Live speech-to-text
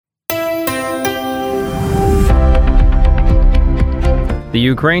The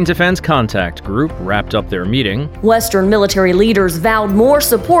Ukraine Defense Contact Group wrapped up their meeting. Western military leaders vowed more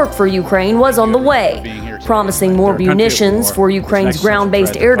support for Ukraine was on the way, promising more munitions for Ukraine's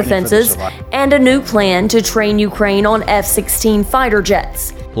ground-based air defenses and a new plan to train Ukraine on F-16 fighter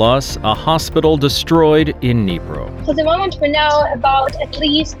jets. Plus, a hospital destroyed in Dnipro. For the moment, we know about at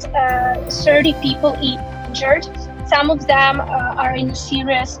least 30 people injured. Some of them are in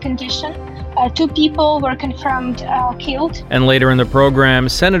serious condition. 2 people were confirmed killed. And later in the program,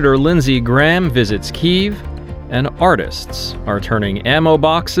 Senator Lindsey Graham visits Kyiv, and artists are turning ammo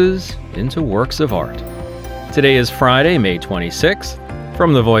boxes into works of art. Today is Friday, May 26th.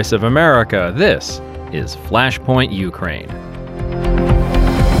 From the Voice of America, this is Flashpoint Ukraine.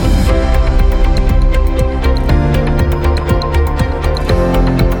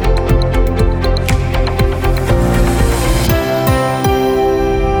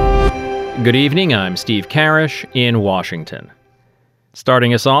 Good evening, I'm Steve Karish in Washington.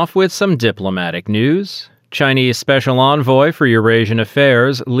 Starting us off with some diplomatic news. Chinese Special Envoy for Eurasian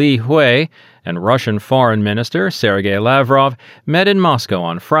Affairs Li Hui and Russian Foreign Minister Sergei Lavrov met in Moscow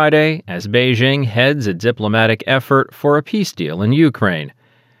on Friday as Beijing heads a diplomatic effort for a peace deal in Ukraine.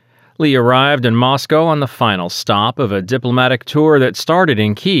 Li arrived in Moscow on the final stop of a diplomatic tour that started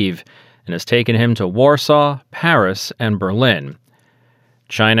in Kyiv and has taken him to Warsaw, Paris, and Berlin.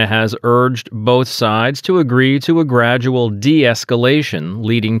 China has urged both sides to agree to a gradual de-escalation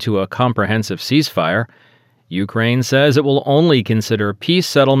leading to a comprehensive ceasefire. Ukraine says it will only consider peace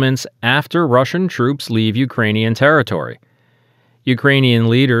settlements after Russian troops leave Ukrainian territory. Ukrainian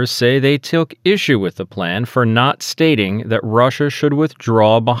leaders say they took issue with the plan for not stating that Russia should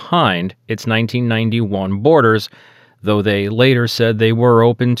withdraw behind its 1991 borders, though they later said they were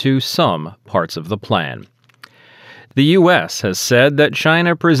open to some parts of the plan. The U.S. has said that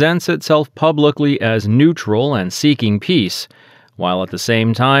China presents itself publicly as neutral and seeking peace, while at the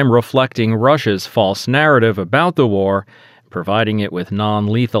same time reflecting Russia's false narrative about the war, providing it with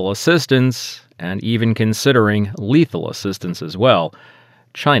non-lethal assistance, and even considering lethal assistance as well.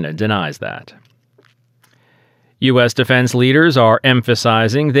 China denies that. U.S. defense leaders are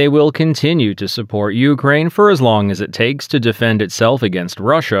emphasizing they will continue to support Ukraine for as long as it takes to defend itself against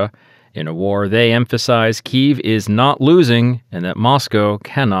Russia, in a war they emphasize Kyiv is not losing and that Moscow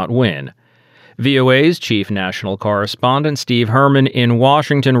cannot win. VOA's chief national correspondent Steve Herman in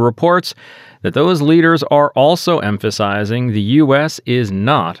Washington reports that those leaders are also emphasizing the U.S. is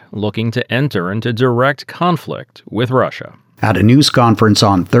not looking to enter into direct conflict with Russia. At a news conference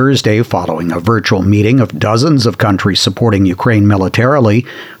on Thursday following a virtual meeting of dozens of countries supporting Ukraine militarily,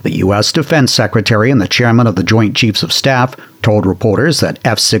 the U.S. Defense Secretary and the chairman of the Joint Chiefs of Staff told reporters that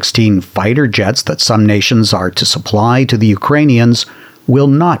F-16 fighter jets that some nations are to supply to the Ukrainians will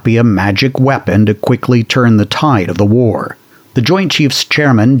not be a magic weapon to quickly turn the tide of the war. The Joint Chiefs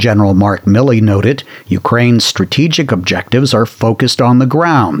Chairman, General Mark Milley, noted Ukraine's strategic objectives are focused on the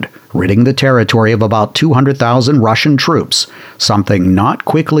ground, ridding the territory of about 200,000 Russian troops, something not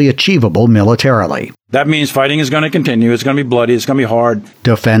quickly achievable militarily. That means fighting is going to continue. It's going to be bloody. It's going to be hard.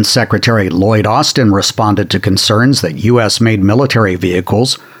 Defense Secretary Lloyd Austin responded to concerns that U.S.-made military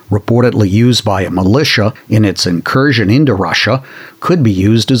vehicles, reportedly used by a militia in its incursion into Russia, could be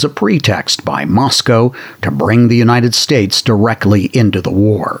used as a pretext by Moscow to bring the United States directly into the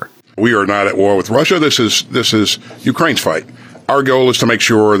war. We are not at war with Russia. This is Ukraine's fight. Our goal is to make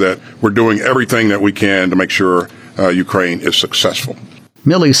sure that we're doing everything that we can to make sure Ukraine is successful.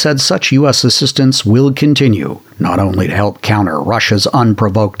 Milley said such U.S. assistance will continue, not only to help counter Russia's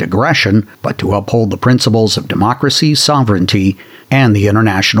unprovoked aggression, but to uphold the principles of democracy, sovereignty, and the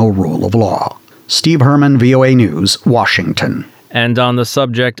international rule of law. Steve Herman, VOA News, Washington. And on the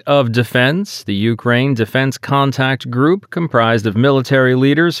subject of defense, the Ukraine Defense Contact Group, comprised of military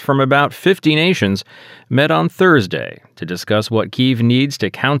leaders from about 50 nations, met on Thursday to discuss what Kyiv needs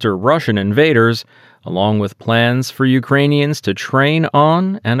to counter Russian invaders, along with plans for Ukrainians to train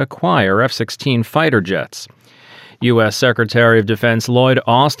on and acquire F-16 fighter jets. U.S. Secretary of Defense Lloyd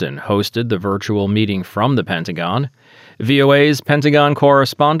Austin hosted the virtual meeting from the Pentagon. VOA's Pentagon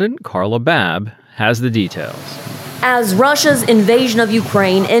correspondent Carla Babb has the details. As Russia's invasion of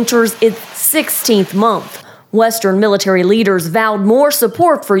Ukraine enters its 16th month, Western military leaders vowed more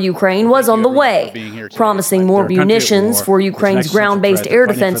support for Ukraine was on the way, promising more munitions for Ukraine's ground-based air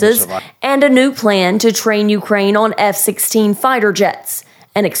defenses and a new plan to train Ukraine on F-16 fighter jets,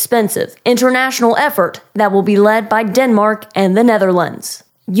 an expensive international effort that will be led by Denmark and the Netherlands.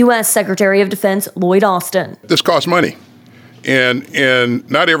 U.S. Secretary of Defense Lloyd Austin. This costs money,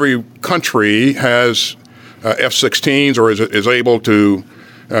 and not every country has F-16s or is able to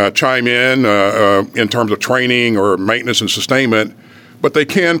chime in terms of training or maintenance and sustainment but they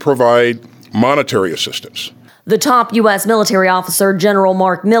can provide monetary assistance. The top U.S. military officer, General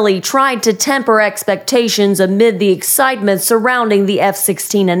Mark Milley, tried to temper expectations amid the excitement surrounding the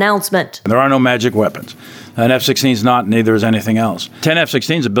F-16 announcement. There are no magic weapons. An F-16 is not, neither is anything else. 10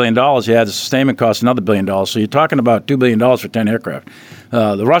 F-16s is $1 billion. You add the sustainment cost, another $1 billion. So you're talking about $2 billion for 10 aircraft.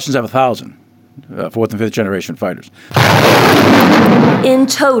 The Russians have 1,000. Fourth and fifth generation fighters. In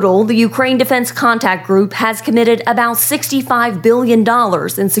total, the Ukraine Defense Contact Group has committed about $65 billion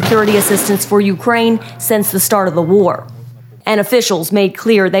in security assistance for Ukraine since the start of the war. And officials made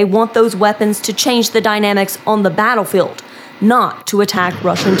clear they want those weapons to change the dynamics on the battlefield, not to attack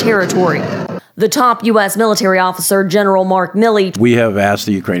Russian territory. The top U.S. military officer, General Mark Milley. We have asked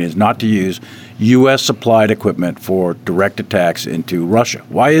the Ukrainians not to use U.S. supplied equipment for direct attacks into Russia.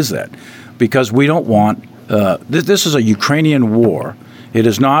 Why is that? Because we don't want, this is a Ukrainian war. It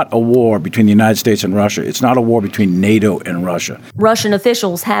is not a war between the United States and Russia. It's not a war between NATO and Russia. Russian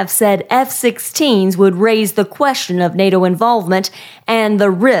officials have said F-16s would raise the question of NATO involvement and the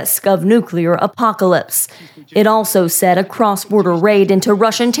risk of nuclear apocalypse. It also said a cross-border raid into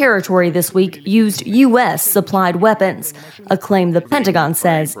Russian territory this week used U.S.-supplied weapons, a claim the Pentagon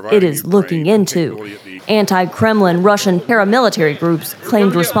says it is looking into. Anti-Kremlin Russian paramilitary groups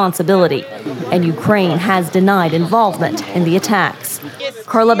claimed responsibility, and Ukraine has denied involvement in the attacks.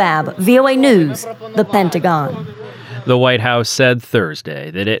 Carla Babb, VOA News, the Pentagon. The White House said Thursday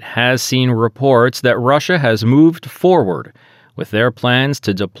that it has seen reports that Russia has moved forward with their plans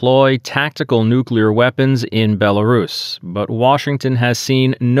to deploy tactical nuclear weapons in Belarus, but Washington has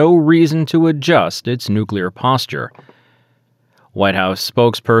seen no reason to adjust its nuclear posture. White House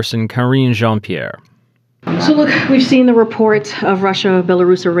spokesperson Karine Jean-Pierre. So look, we've seen the reports of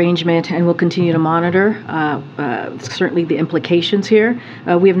Russia-Belarus arrangement and we'll continue to monitor certainly the implications here.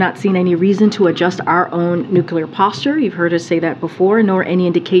 We have not seen any reason to adjust our own nuclear posture. You've heard us say that before, nor any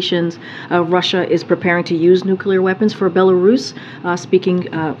indications Russia is preparing to use nuclear weapons for Belarus. Speaking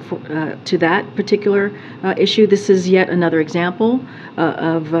to that particular issue, this is yet another example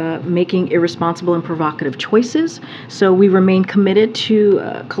of making irresponsible and provocative choices. So we remain committed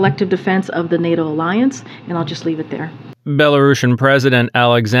to collective defense of the NATO alliance. And I'll just leave it there. Belarusian President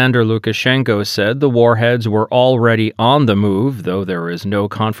Alexander Lukashenko said the warheads were already on the move, though there is no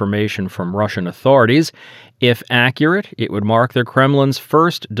confirmation from Russian authorities. If accurate, it would mark the Kremlin's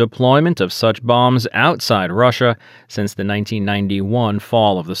first deployment of such bombs outside Russia since the 1991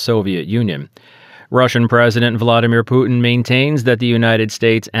 fall of the Soviet Union. Russian President Vladimir Putin maintains that the United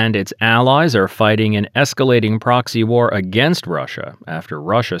States and its allies are fighting an escalating proxy war against Russia after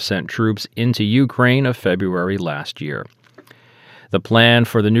Russia sent troops into Ukraine in February last year. The plan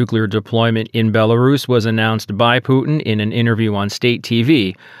for the nuclear deployment in Belarus was announced by Putin in an interview on state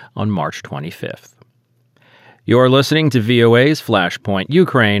TV on March 25th. You're listening to VOA's Flashpoint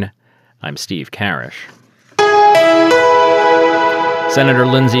Ukraine. I'm Steve Karish. Senator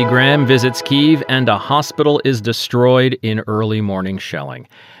Lindsey Graham visits Kyiv and a hospital is destroyed in early morning shelling.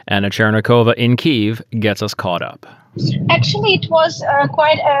 Anna Chernikova in Kyiv gets us caught up. Actually, it was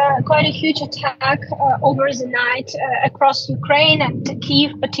quite a huge attack over the night across Ukraine and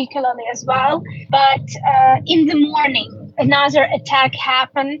Kyiv particularly as well. But in the morning, another attack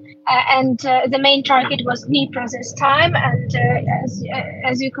happened, and the main target was Dnipro this time. And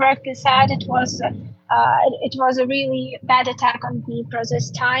as you correctly said, it was a really bad attack on Dnipro this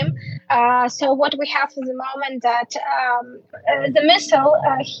time. So what we have for the moment that the missile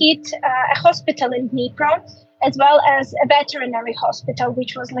hit a hospital in Dnipro, as well as a veterinary hospital,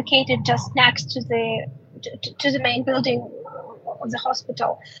 which was located just next to the main building of the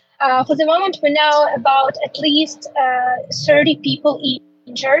hospital. For the moment, we know about at least 30 people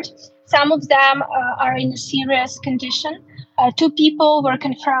injured. Some of them are in a serious condition. 2 people were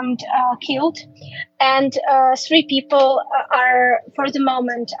confirmed killed, and 3 people for the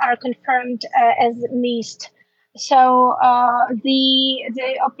moment, are confirmed as missed. So the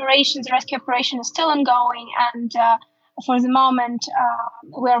rescue operation is still ongoing, and for the moment,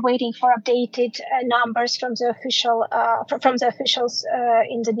 we are waiting for updated numbers from the officials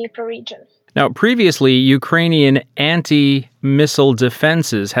in the Dnipro region. Now, previously, Ukrainian anti-missile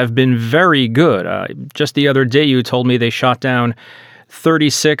defenses have been very good. Just the other day, you told me they shot down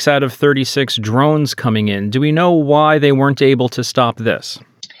 36 out of 36 drones coming in. Do we know why they weren't able to stop this?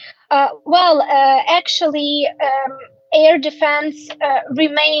 Actually, air defense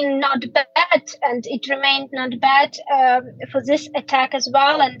remained not bad, and it remained not bad for this attack as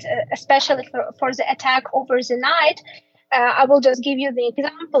well, and especially for the attack over the night. I will just give you the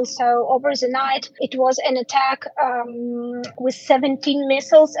example. So over the night, it was an attack with 17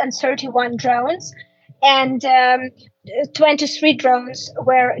 missiles and 31 drones. and 23 drones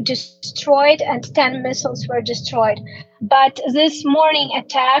were destroyed and 10 missiles were destroyed. But this morning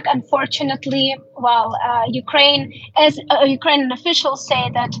attack, unfortunately, Ukrainian officials say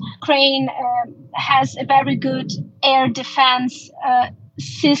that Ukraine has a very good air defense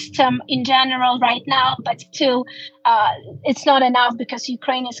system in general right now, but still it's not enough because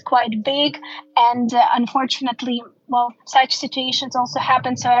Ukraine is quite big, and unfortunately, such situations also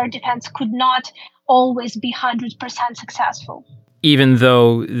happen, so air defense could not always be 100% successful. Even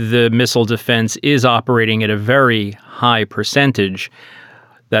though the missile defense is operating at a very high percentage,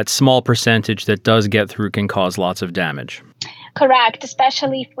 that small percentage that does get through can cause lots of damage. Correct,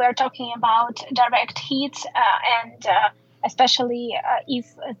 especially if we're talking about direct hits and especially if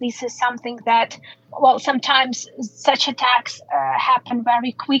this is something that, sometimes such attacks happen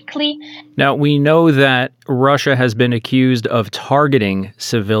very quickly. Now, we know that Russia has been accused of targeting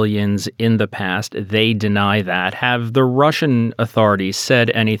civilians in the past. They deny that. Have the Russian authorities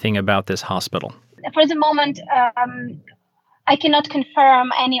said anything about this hospital? For the moment, I cannot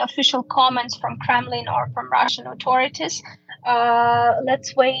confirm any official comments from Kremlin or from Russian authorities.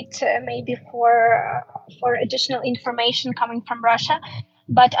 Let's wait maybe for additional information coming from Russia.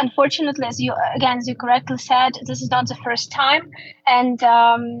 But unfortunately, as you correctly said, this is not the first time, and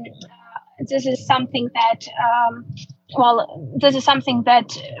this is something that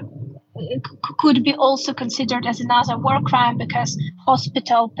could be also considered as another war crime, because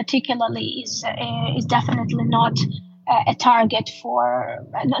hospital particularly is definitely not a target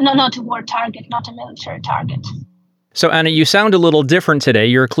not a war target, not a military target. So, Anna, you sound a little different today.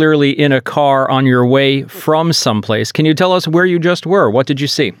 You're clearly in a car on your way from someplace. Can you tell us where you just were? What did you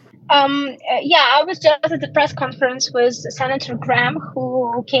see? I was just at the press conference with Senator Graham,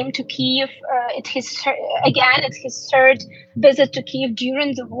 who came to Kyiv. It's his third visit to Kyiv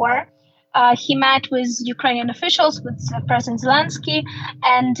during the war. He met with Ukrainian officials, with President Zelensky,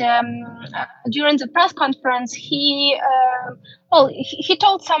 and during the press conference, he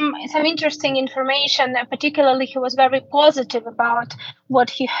told some interesting information. Particularly, he was very positive about what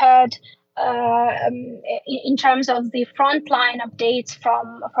he heard in terms of the frontline updates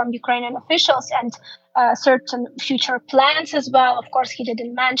from Ukrainian officials and certain future plans as well. Of course, he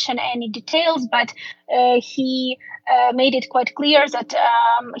didn't mention any details, but he made it quite clear that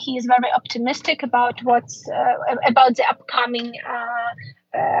he is very optimistic about about the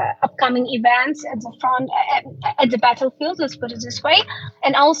upcoming events at the front, at the battlefield. Let's put it this way.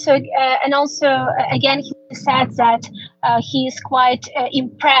 And also, again, he said that he is quite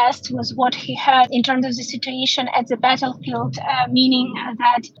impressed with what he heard in terms of the situation at the battlefield, meaning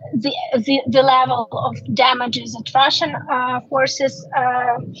that the level of damages that Russian forces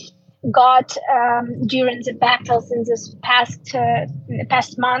got during the battles in this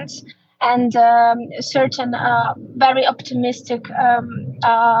past months, and certain very optimistic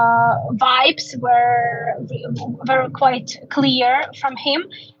vibes were quite clear from him,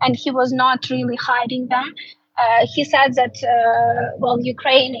 and he was not really hiding them. He said that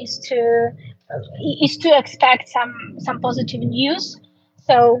Ukraine is to expect some positive news.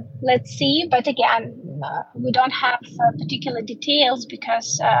 So let's see. But again, we don't have particular details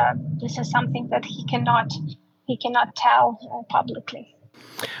because this is something that he cannot tell publicly.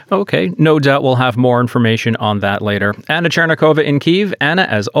 Okay, no doubt we'll have more information on that later. Anna Chernikova in Kyiv. Anna,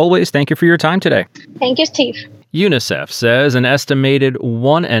 as always, thank you for your time today. Thank you, Steve. UNICEF says an estimated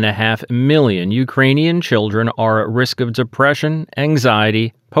 1.5 million Ukrainian children are at risk of depression,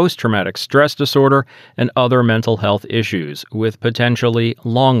 anxiety, post-traumatic stress disorder, and other mental health issues with potentially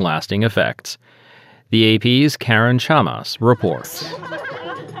long-lasting effects. The AP's Karen Chamas reports.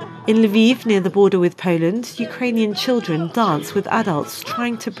 In Lviv, near the border with Poland, Ukrainian children dance with adults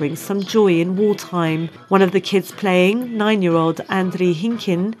trying to bring some joy in wartime. One of the kids playing, 9-year-old Andriy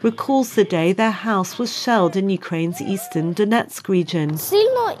Hinkin, recalls the day their house was shelled in Ukraine's eastern Donetsk region.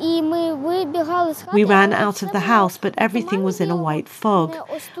 We ran out of the house, but everything was in a white fog.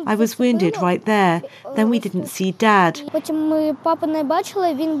 I was wounded right there. Then we didn't see Dad.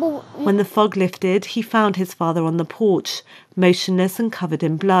 When the fog lifted, he found his father on the porch, motionless and covered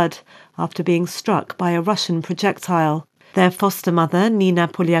in blood, after being struck by a Russian projectile. Their foster mother, Nina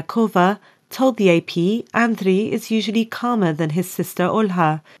Polyakova, told the AP Andriy is usually calmer than his sister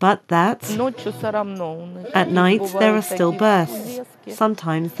Olha, but that at night there are still bursts.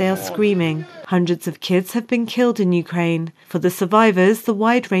 Sometimes they are screaming. Hundreds of kids have been killed in Ukraine. For the survivors, the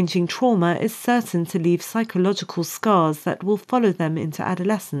wide-ranging trauma is certain to leave psychological scars that will follow them into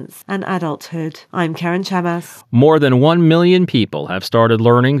adolescence and adulthood. I'm Karen Chamas. More than 1 million people have started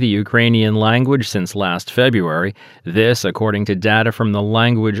learning the Ukrainian language since last February. This, according to data from the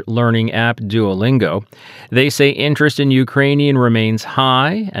language learning app Duolingo. They say interest in Ukrainian remains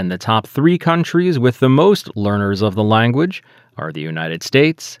high, and the top 3 countries with the most learners of the language are the United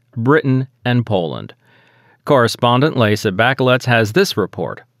States, Britain, and Poland. Correspondent Lisa Bakalets has this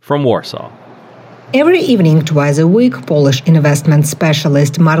report from Warsaw. Every evening, twice a week, Polish investment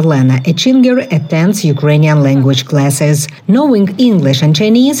specialist Marlena Echinger attends Ukrainian language classes. Knowing English and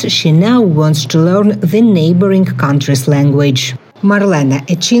Chinese, she now wants to learn the neighboring country's language. Marlena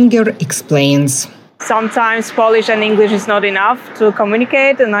Echinger explains. Sometimes Polish and English is not enough to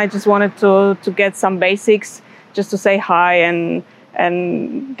communicate, and I just wanted to get some basics, just to say hi and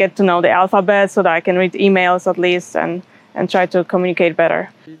get to know the alphabet so that I can read emails at least and try to communicate better.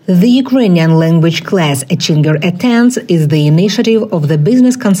 The Ukrainian language class Echinger attends is the initiative of the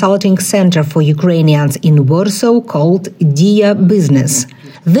Business Consulting Center for Ukrainians in Warsaw called DIA Business.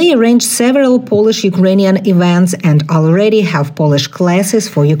 They arrange several Polish-Ukrainian events and already have Polish classes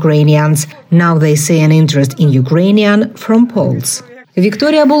for Ukrainians. Now they see an interest in Ukrainian from Poles.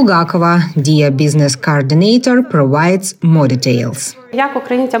 Victoria Bulgakova, DIA Business Coordinator, provides more details.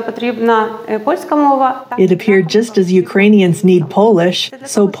 It appeared just as Ukrainians need Polish,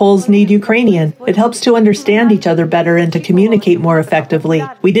 so Poles need Ukrainian. It helps to understand each other better and to communicate more effectively.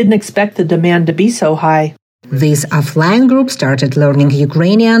 We didn't expect the demand to be so high. This offline group started learning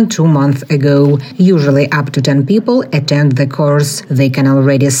Ukrainian 2 months ago. Usually up to 10 people attend the course. They can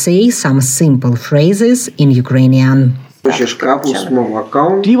already say some simple phrases in Ukrainian.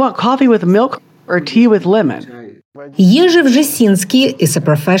 Do you want coffee with milk or tea with lemon? Jerzy Wrzesiński is a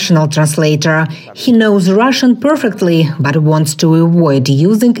professional translator. He knows Russian perfectly, but wants to avoid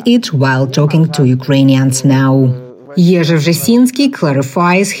using it while talking to Ukrainians now. Jerzy Wrzesiński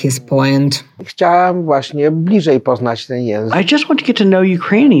clarifies his point. I just want to get to know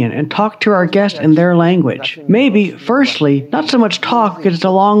Ukrainian and talk to our guests in their language. Maybe, firstly, not so much talk because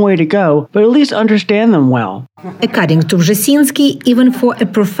it's a long way to go, but at least understand them well. According to Wrzesiński, even for a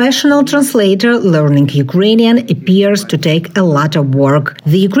professional translator, learning Ukrainian appears to take a lot of work.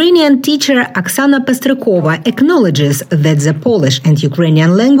 The Ukrainian teacher Oksana Pestrykova acknowledges that the Polish and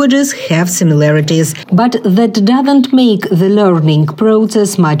Ukrainian languages have similarities, but that doesn't make the learning process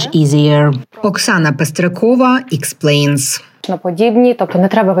much easier. Oksana Pestrykova explains. The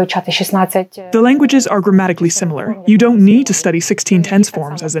languages are grammatically similar. You don't need to study 16 tense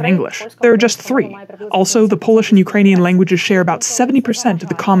forms as in English. There are just 3. Also, the Polish and Ukrainian languages share about 70% of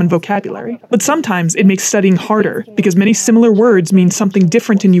the common vocabulary. But sometimes it makes studying harder because many similar words mean something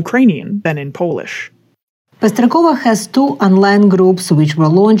different in Ukrainian than in Polish. Pestrykova has 2 online groups which were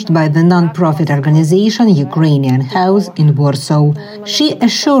launched by the non-profit organization Ukrainian House in Warsaw. She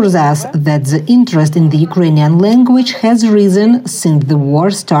assures us that the interest in the Ukrainian language has risen since the war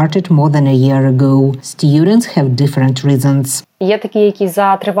started more than a year ago. Students have different reasons.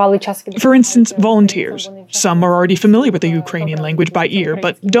 For instance, volunteers. Some are already familiar with the Ukrainian language by ear,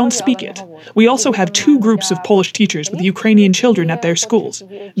 but don't speak it. We also have 2 groups of Polish teachers with Ukrainian children at their schools.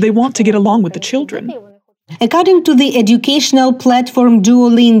 They want to get along with the children. According to the educational platform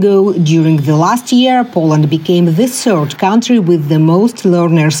Duolingo, during the last year, Poland became the 3rd country with the most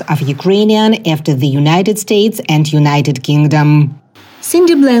learners of Ukrainian after the United States and United Kingdom.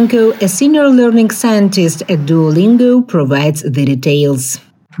 Cindy Blanco, a senior learning scientist at Duolingo, provides the details.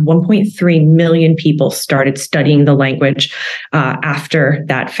 1.3 million people started studying the language after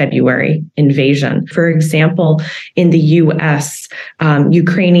that February invasion. For example, in the U.S.,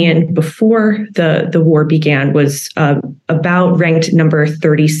 Ukrainian before the war began was about ranked number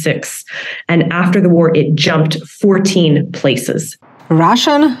 36. And after the war, it jumped 14 places.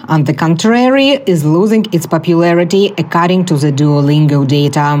 Russian, on the contrary, is losing its popularity according to the Duolingo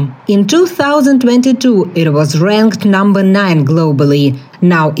data. In 2022, it was ranked number 9 globally.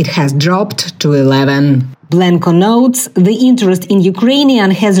 Now it has dropped to 11. Blanco notes the interest in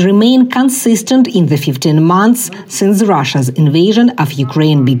Ukrainian has remained consistent in the 15 months since Russia's invasion of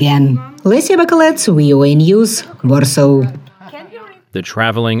Ukraine began. Lesia Bakalets, VOA News, Warsaw. The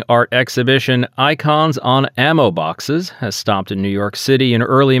traveling art exhibition Icons on Ammo Boxes has stopped in New York City in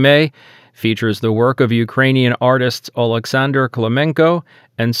early May. Features the work of Ukrainian artists Oleksandr Klemenko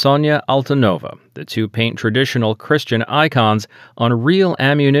and Sonia Altanova. The 2 paint traditional Christian icons on real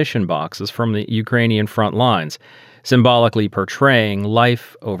ammunition boxes from the Ukrainian front lines, symbolically portraying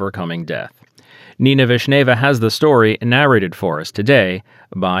life overcoming death. Nina Vishneva has the story narrated for us today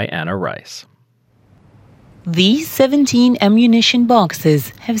by Anna Rice. These 17 ammunition boxes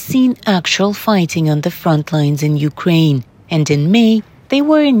have seen actual fighting on the front lines in Ukraine, and in May, they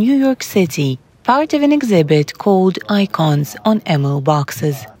were in New York City, part of an exhibit called Icons on Ammo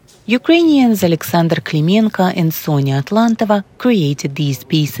Boxes. Ukrainians Alexander Klemenko and Sonia Atlantova created these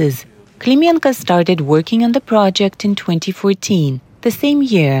pieces. Klimenko started working on the project in 2014, the same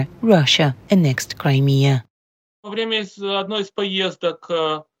year Russia annexed Crimea. I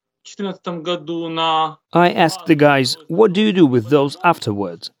asked the guys, what do you do with those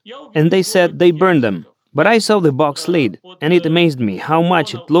afterwards? And they said they burned them. But I saw the box lid, and it amazed me how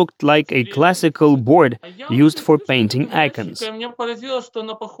much it looked like a classical board used for painting icons.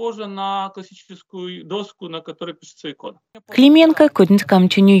 Klimenko couldn't come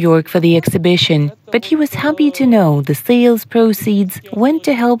to New York for the exhibition, but he was happy to know the sales proceeds went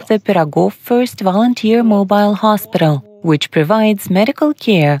to help the Pirogov First Volunteer Mobile Hospital, which provides medical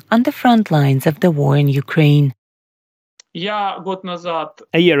care on the front lines of the war in Ukraine. A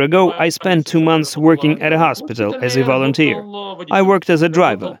year ago, I spent 2 months working at a hospital as a volunteer. I worked as a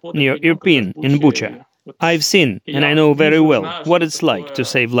driver near Irpin in Bucha. I've seen, and I know very well, what it's like to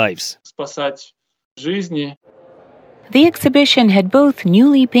save lives. The exhibition had both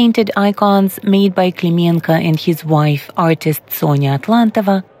newly painted icons made by Klimenko and his wife, artist Sonia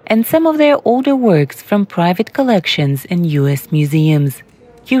Atlantova, and some of their older works from private collections in U.S. museums.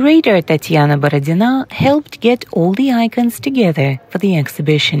 Curator Tatiana Borodina helped get all the icons together for the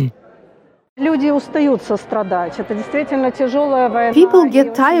exhibition. People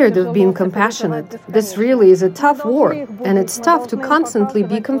get tired of being compassionate. This really is a tough war, and it's tough to constantly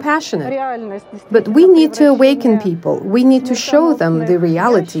be compassionate. But we need to awaken people. We need to show them the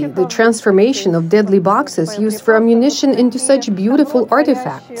reality, the transformation of deadly boxes used for ammunition into such beautiful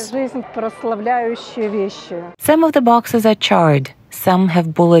artifacts. Some of the boxes are charred, some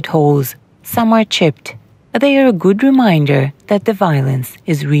have bullet holes, some are chipped. They are a good reminder that the violence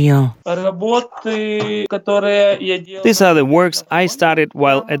is real. These are the works I started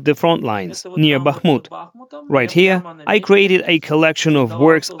while at the front lines, near Bakhmut. Right here, I created a collection of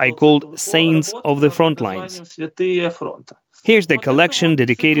works I called Saints of the Front Lines. Here's the collection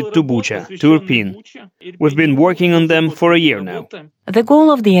dedicated to Bucha, to Irpin. We've been working on them for a year now. The goal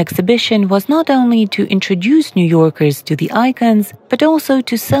of the exhibition was not only to introduce New Yorkers to the icons, but also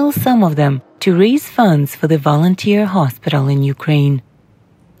to sell some of them to raise funds for the volunteer hospital in Ukraine.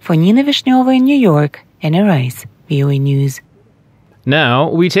 For Nina Vishneva in New York, Anna Rice, VOA News.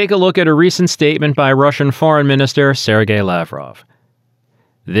 Now, we take a look at a recent statement by Russian Foreign Minister Sergei Lavrov.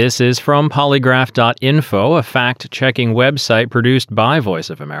 This is from polygraph.info, a fact-checking website produced by Voice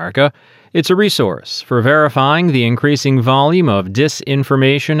of America. It's a resource for verifying the increasing volume of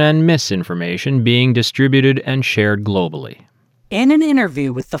disinformation and misinformation being distributed and shared globally. In an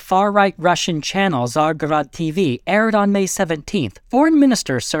interview with the far-right Russian channel Zargorod TV aired on May 17th, Foreign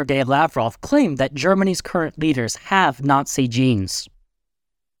Minister Sergei Lavrov claimed that Germany's current leaders have Nazi genes.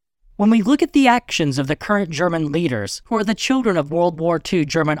 When we look at the actions of the current German leaders, who are the children of World War II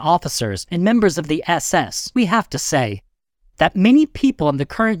German officers and members of the SS, we have to say that many people in the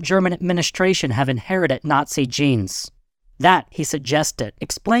current German administration have inherited Nazi genes. That, he suggested,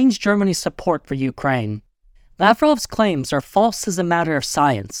 explains Germany's support for Ukraine. Lavrov's claims are false as a matter of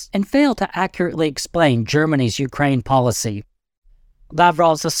science and fail to accurately explain Germany's Ukraine policy.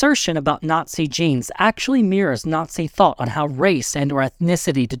 Lavrov's assertion about Nazi genes actually mirrors Nazi thought on how race and/or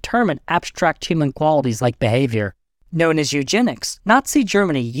ethnicity determine abstract human qualities like behavior. Known as eugenics, Nazi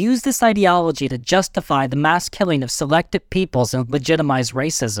Germany used this ideology to justify the mass killing of selected peoples and legitimize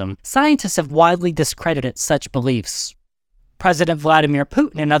racism. Scientists have widely discredited such beliefs. President Vladimir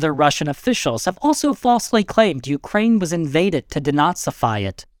Putin and other Russian officials have also falsely claimed Ukraine was invaded to denazify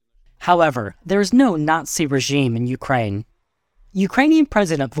it. However, there is no Nazi regime in Ukraine. Ukrainian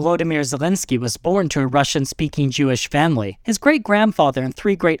President Volodymyr Zelensky was born to a Russian-speaking Jewish family. His great-grandfather and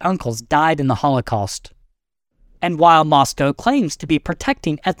 3 great-uncles died in the Holocaust. And while Moscow claims to be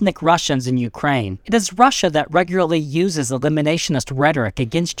protecting ethnic Russians in Ukraine, it is Russia that regularly uses eliminationist rhetoric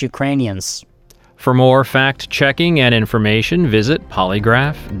against Ukrainians. For more fact-checking and information, visit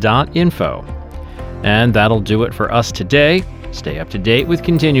polygraph.info. And that'll do it for us today. Stay up to date with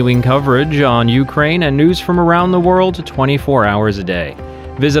continuing coverage on Ukraine and news from around the world 24 hours a day.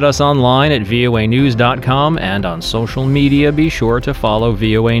 Visit us online at voanews.com, and on social media be sure to follow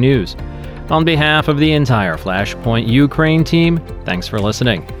VOA News. On behalf of the entire Flashpoint Ukraine team, thanks for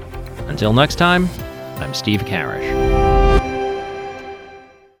listening. Until next time, I'm Steve Karish.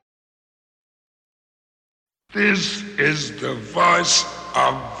 This is the voice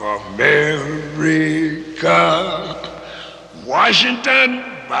of America. Washington,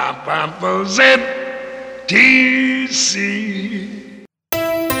 DC.